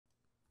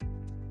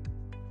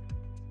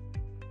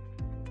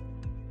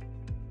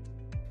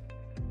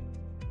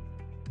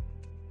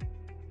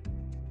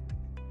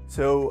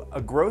So a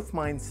growth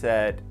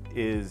mindset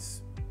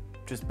is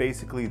just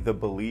basically the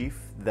belief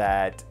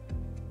that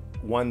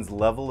one's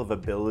level of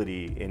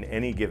ability in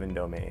any given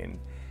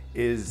domain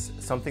is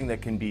something that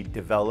can be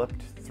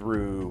developed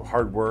through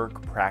hard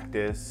work,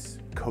 practice,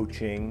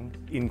 coaching.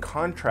 In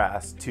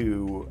contrast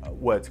to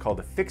what's called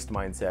a fixed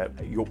mindset,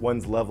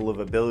 one's level of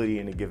ability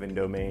in a given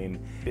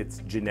domain, it's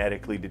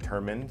genetically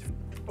determined.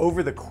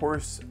 Over the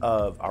course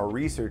of our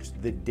research,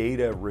 the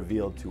data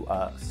revealed to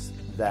us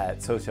that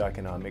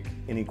socioeconomic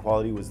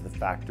inequality was the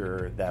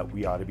factor that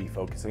we ought to be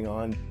focusing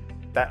on.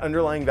 That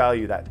underlying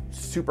value, that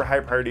super high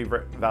priority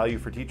value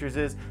for teachers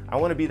is, I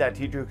want to be that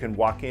teacher who can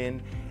walk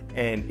in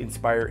and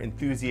inspire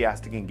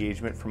enthusiastic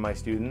engagement from my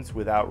students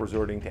without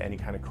resorting to any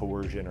kind of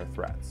coercion or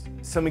threats.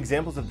 Some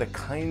examples of the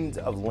kinds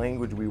of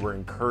language we were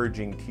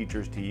encouraging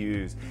teachers to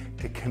use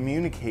to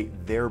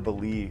communicate their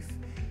belief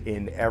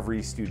in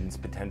every student's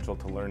potential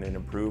to learn and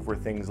improve were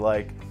things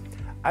like,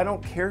 I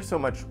don't care so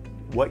much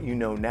what you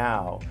know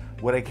now,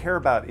 what I care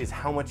about is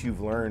how much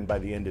you've learned by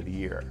the end of the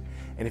year.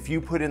 And if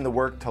you put in the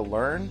work to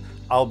learn,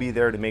 I'll be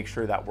there to make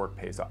sure that work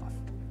pays off.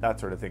 That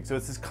sort of thing. So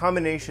it's this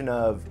combination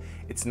of,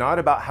 it's not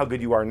about how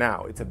good you are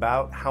now, it's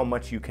about how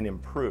much you can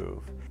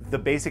improve. The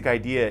basic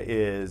idea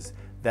is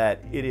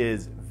that it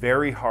is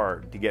very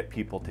hard to get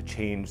people to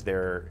change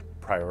their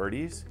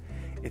priorities.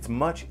 It's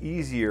much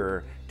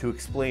easier to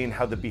explain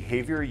how the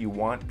behavior you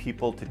want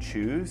people to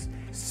choose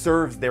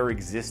serves their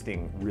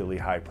existing really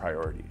high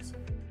priorities.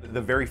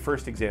 The very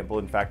first example,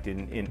 in fact,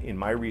 in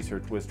my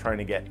research was trying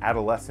to get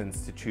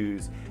adolescents to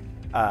choose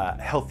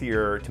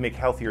to make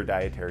healthier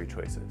dietary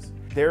choices.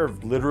 There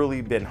have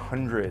literally been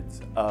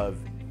hundreds of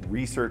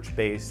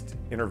research-based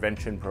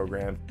intervention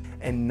programs,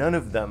 and none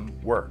of them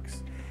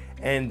works.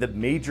 And the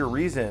major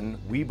reason,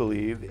 we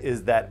believe,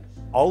 is that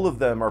all of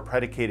them are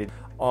predicated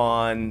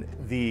on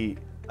the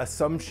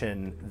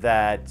assumption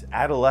that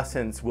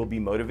adolescents will be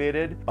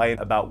motivated by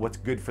about what's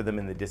good for them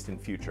in the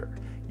distant future.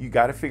 You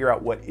got to figure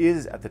out what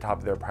is at the top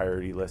of their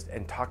priority list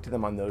and talk to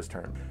them on those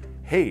terms.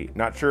 Hey,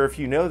 not sure if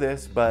you know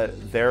this, but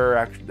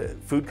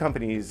food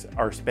companies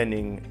are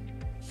spending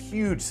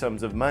huge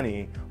sums of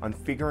money on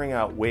figuring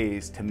out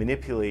ways to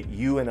manipulate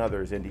you and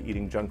others into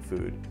eating junk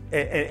food.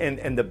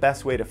 And the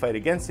best way to fight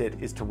against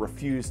it is to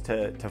refuse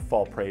to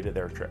fall prey to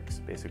their tricks,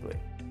 basically.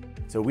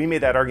 So we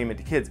made that argument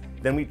to kids,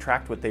 then we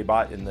tracked what they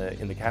bought in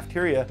the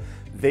cafeteria.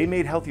 They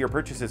made healthier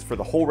purchases for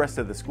the whole rest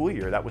of the school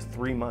year. That was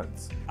 3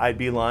 months. I'd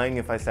be lying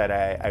if I said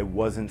I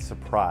wasn't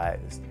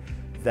surprised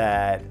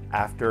that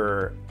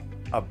after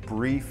a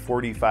brief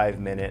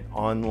 45-minute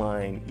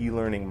online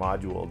e-learning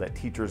module that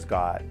teachers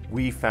got,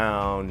 we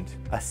found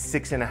a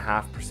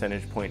 6.5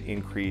 percentage point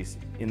increase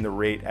in the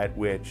rate at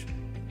which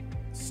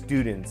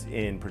students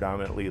in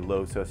predominantly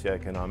low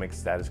socioeconomic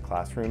status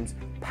classrooms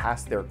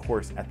pass their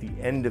course at the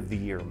end of the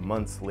year,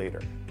 months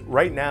later.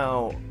 Right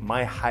now,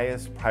 my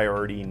highest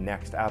priority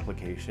next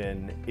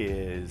application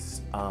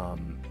is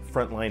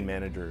frontline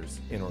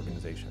managers in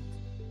organizations.